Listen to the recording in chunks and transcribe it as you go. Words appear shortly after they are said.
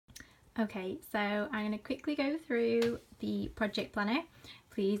Okay, so I'm going to quickly go through the project planner.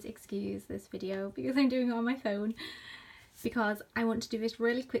 Please excuse this video because I'm doing it on my phone, because I want to do this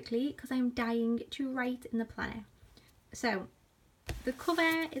really quickly because I'm dying to write in the planner. So the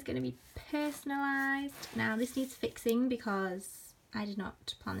cover is going to be personalised. Now this needs fixing because I did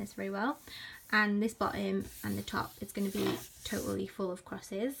not plan this very well, and this bottom and the top is going to be totally full of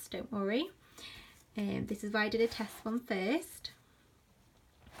crosses, don't worry. This is why I did a test one first.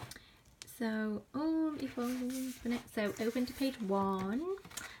 So, so open to page 1.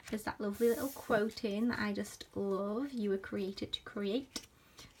 There's that lovely little quote in that I just love. You were created to create.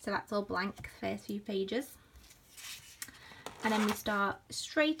 So that's all blank, first few pages. And then we start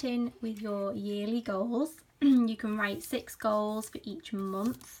straight in with your yearly goals. You can write 6 goals for each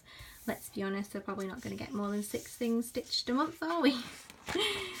month. Let's be honest, we're probably not going to get more than 6 things stitched a month, are we?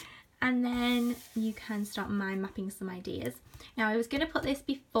 And then you can start mind mapping some ideas. Now I was going to put this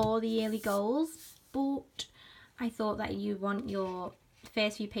before the yearly goals, but I thought that you want your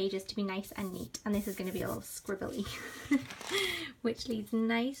first few pages to be nice and neat, and this is going to be all scribbly, which leads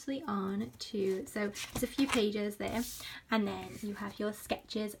nicely on to, so there's a few pages there, and then you have your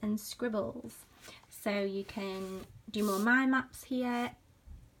sketches and scribbles. So you can do more mind maps here,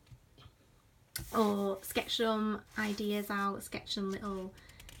 or sketch some ideas out, sketch some little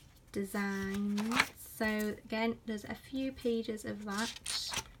designs. So again, there's a few pages of that,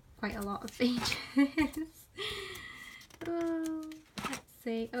 quite a lot of pages. Oh, let's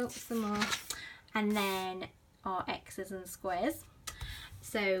see, oh, some more. And then our X's and squares.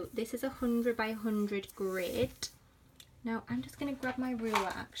 So this is 100 by 100 grid. Now I'm just going to grab my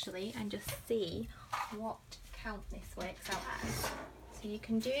ruler actually and just see what count this works out as. So you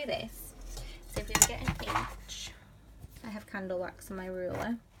can do this. So if we get an inch, I have candle wax on my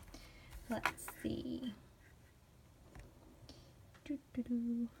ruler. Let's see.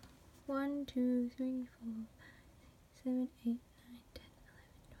 1, 2, 3, 4, 7, 8, 9, 10, 11, 12, 13,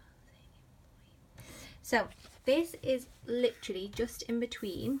 14. So this is literally just in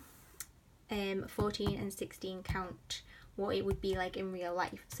between 14 and 16 count what it would be like in real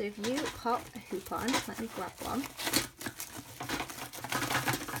life. So if you pop a hoop on, let me grab one.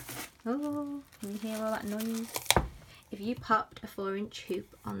 Oh, can you hear all that noise? If you popped a 4-inch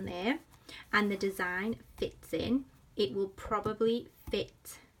hoop on there and the design fits in, it will probably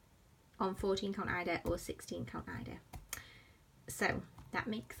fit on 14 count either or 16 count either. So that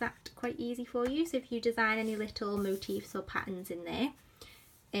makes that quite easy for you. So if you design any little motifs or patterns in there,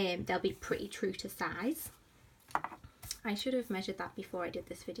 they'll be pretty true to size. I should have measured that before I did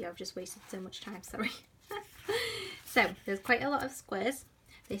this video. I've just wasted so much time, sorry. So there's quite a lot of squares.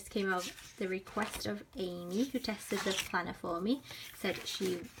 This came of the request of Amy, who tested the planner for me. Said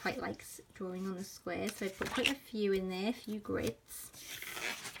she quite likes drawing on the squares, so I put quite a few in there, a few grids.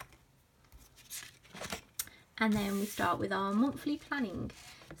 And then we start with our monthly planning.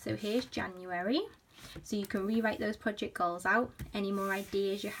 So here's January. So you can rewrite those project goals out, any more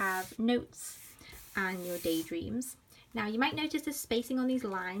ideas you have, notes, and your daydreams. Now you might notice the spacing on these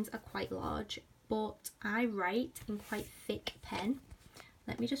lines are quite large, but I write in quite thick pen.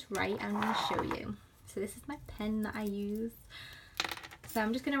 Let me just write and I'm going to show you. So this is my pen that I use. So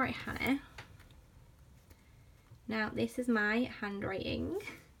I'm just going to write Hannah. Now this is my handwriting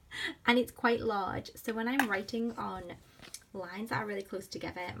and it's quite large. So when I'm writing on lines that are really close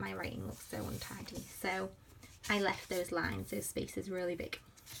together, my writing looks so untidy. So I left those lines, those spaces really big.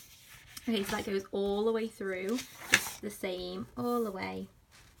 Okay, so that goes all the way through, just the same, all the way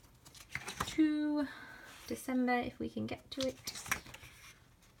to December, if we can get to it.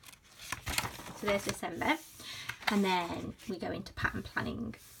 So there's December, and then we go into pattern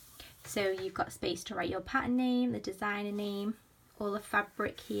planning. So you've got space to write your pattern name, the designer name, all the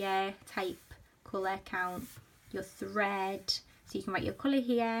fabric here, type, colour count, your thread, so you can write your colour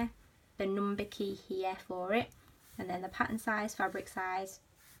here, the number key here for it, and then the pattern size, fabric size,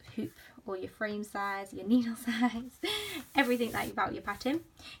 hoop or your frame size, your needle size, everything that about your pattern.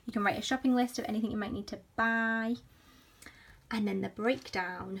 You can write a shopping list of anything you might need to buy, and then the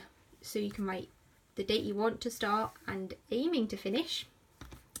breakdown. So you can write the date you want to start and aiming to finish,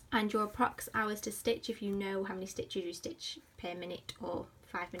 and your approx hours to stitch if you know how many stitches you stitch per minute or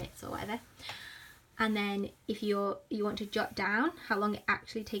 5 minutes or whatever. And then if you want to jot down how long it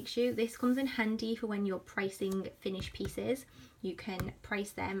actually takes you, this comes in handy for when you're pricing finished pieces. You can price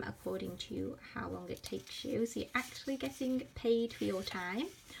them according to how long it takes you, so you're actually getting paid for your time.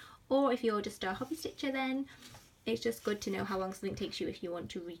 Or if you're just a hobby stitcher, then it's just good to know how long something takes you if you want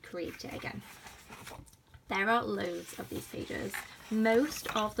to recreate it again. There are loads of these pages.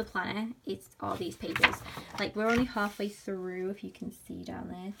 Most of the planner are these pages. Like, we're only halfway through, if you can see down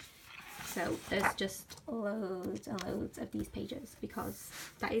there. So there's just loads and loads of these pages because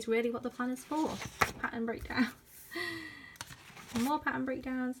that is really what the planner's for, pattern breakdown. More pattern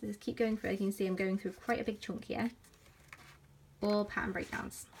breakdowns. Just keep going through. You can see I'm going through quite a big chunk here. All pattern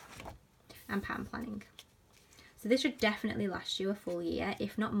breakdowns and pattern planning. So this should definitely last you a full year,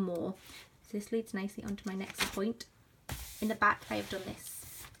 if not more. So this leads nicely onto my next point. In the back I have done this.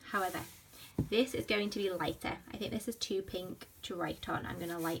 However, this is going to be lighter. I think this is too pink to write on. I'm going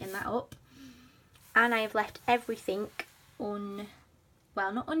to lighten that up. And I have left everything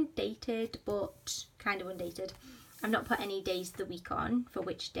well, not undated, but kind of undated. I've not put any days of the week on for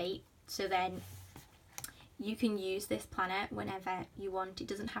which date. So then you can use this planner whenever you want. It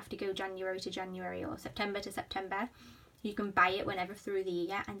doesn't have to go January to January or September to September. You can buy it whenever through the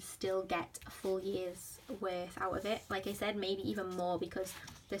year and still get a full year's worth out of it. Like I said, maybe even more because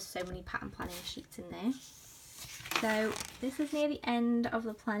there's so many pattern planning sheets in there. So this is near the end of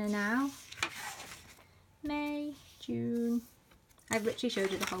the planner now. May, June. I've literally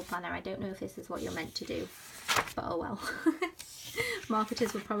showed you the whole planner. I don't know if this is what you're meant to do, but oh well.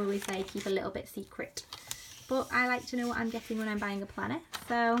 Marketers would probably say keep a little bit secret. But I like to know what I'm getting when I'm buying a planner.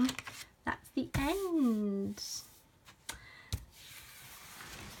 So that's the end.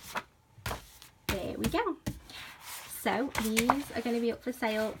 There we go. So these are going to be up for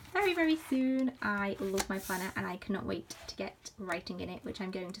sale very, very soon. I love my planner and I cannot wait to get writing in it, which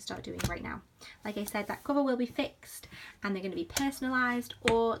I'm going to start doing right now. Like I said, that cover will be fixed and they're going to be personalised,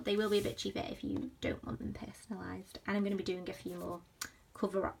 or they will be a bit cheaper if you don't want them personalised. And I'm going to be doing a few more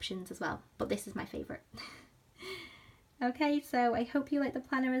cover options as well, but this is my favourite. Okay, so I hope you like the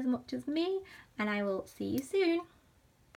planner as much as me, and I will see you soon.